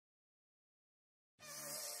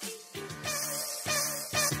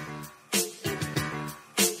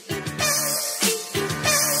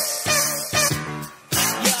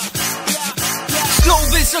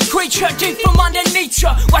creature deep from underneath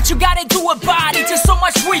you. What you gotta do about it? Just so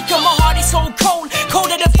much weaker. My heart is so cold,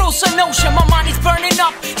 colder than frozen ocean. My mind is burning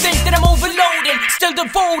up, think that I'm overloaded. Still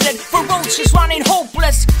devoted, ferocious, running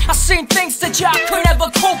hopeless. I've seen things that y'all could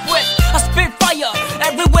never cope with. I spit fire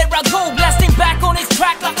everywhere I go, blasting back on his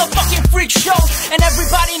track like a fucking freak show. And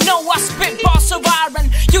everybody know I spit bars of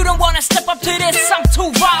iron. You don't wanna step up to this, I'm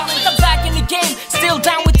too violent. I'm back in the game, still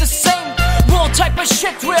down with the same raw type of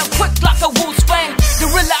shit, real quick like a wolf's fang. The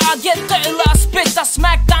realer I get, the iller I spit. I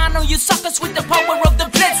smack down on you suckers with the power of the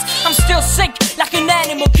blitz. I'm still sick like an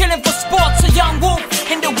animal, killing for sports. A young wolf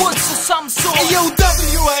in the woods of some sort.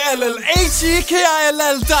 AyoWILLHEKILL,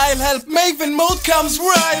 dial help. Maven mode comes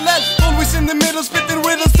where I let. Always in the middle, spitting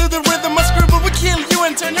riddles to the rhythm. My scribble will kill you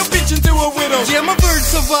and turn your bitch into a widow. Yeah, my words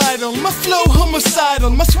are vital, my flow homicidal.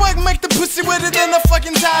 My swag make the pussy wetter than a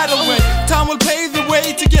fucking tidal wave. Time will pave the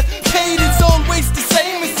way to get paid. It's always the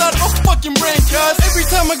same, it's not a fucking brain. Cause every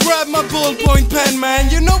time I grab my ballpoint pen, man,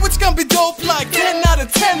 you know it's gonna be dope like 10 out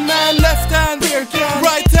of 10, man. Left hand, beer can,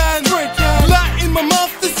 right hand, brick can. Light in my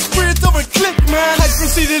mouth, the spirit of a click, man. Hide from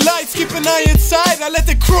city lights, keep an eye inside. I let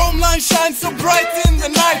the chrome line shine so bright in the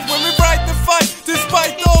night. When we fight the fight,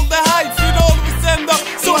 despite all the heights, we'd always end up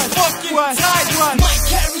so fucking tight. My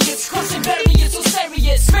carriers crossing barriers so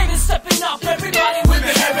serious. Maven stepping up, everybody will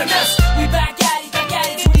be hearing us. We back at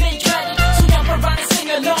it, we make magic. So jump around and sing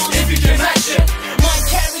along if you can match it. My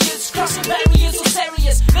carriers crossing barriers so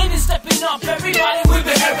serious. Maven stepping up, everybody will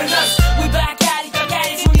be hearing us. We back at it,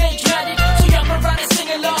 we make magic. So jump around and sing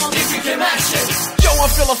along if you can match it. Yo, I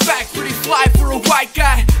feel a fact, pretty fly for a white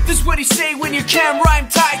guy. This what he say when you can't rhyme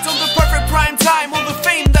tight. On the perfect prime time, all the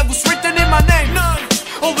fame that was written in my name. None.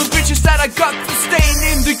 All the bitches that I got for staying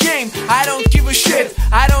in the game. I don't give a shit,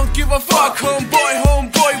 I don't give a fuck.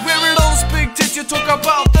 Homeboy, wearing those big tits you talk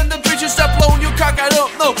about. Then the bitches that blow your cock, I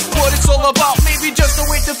don't know what it's all about. Maybe just a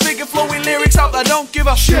way to figure flowing lyrics out. I don't give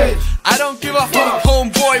a shit, I don't give a fuck.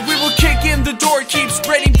 Homeboy, we will kick in the door, keep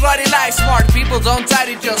spreading bloody lies. Smart people don't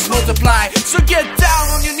tidy, just multiply. So get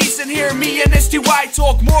down on your knees and hear me and STY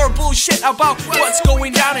talk more bullshit about what's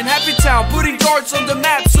going down in Happy Town. Putting guards on the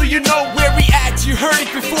map so you know where we at. You heard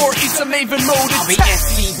it before, it's a Maven mode attack.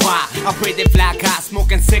 STY, a pretty fly guy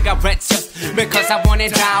smoking cigarettes just because I wanna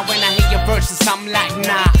die. When I hear your verses, I'm like,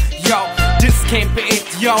 nah, yo, this can't be it,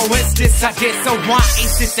 yo. Is this I did? So why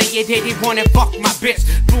is this a idiot wanna fuck my bitch?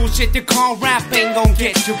 Bullshit, the call rap ain't gon'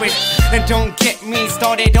 get you rich. And don't get me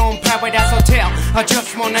started on Paradise Hotel. I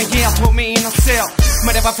just wanna yell, put me in a cell.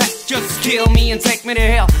 Matter of fact, just kill me and take me to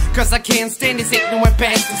hell. Cause I can't stand this ignorant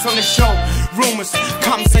bastards on the show. Rumors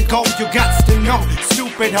comes and go, you got to know.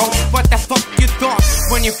 Stupid hoe, what the fuck you thought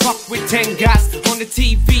when you fuck with 10 guys on the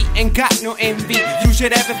TV and got no envy? You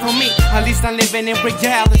should have it for me, at least I'm living in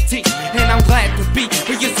reality. And I'm glad to be,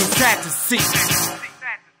 but you're so sad to see.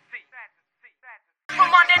 From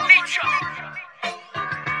underneath you.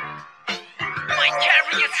 My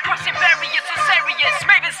carriers crossing barriers so serious.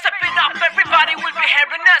 Maven stepping up, everybody will be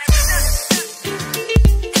hearing us.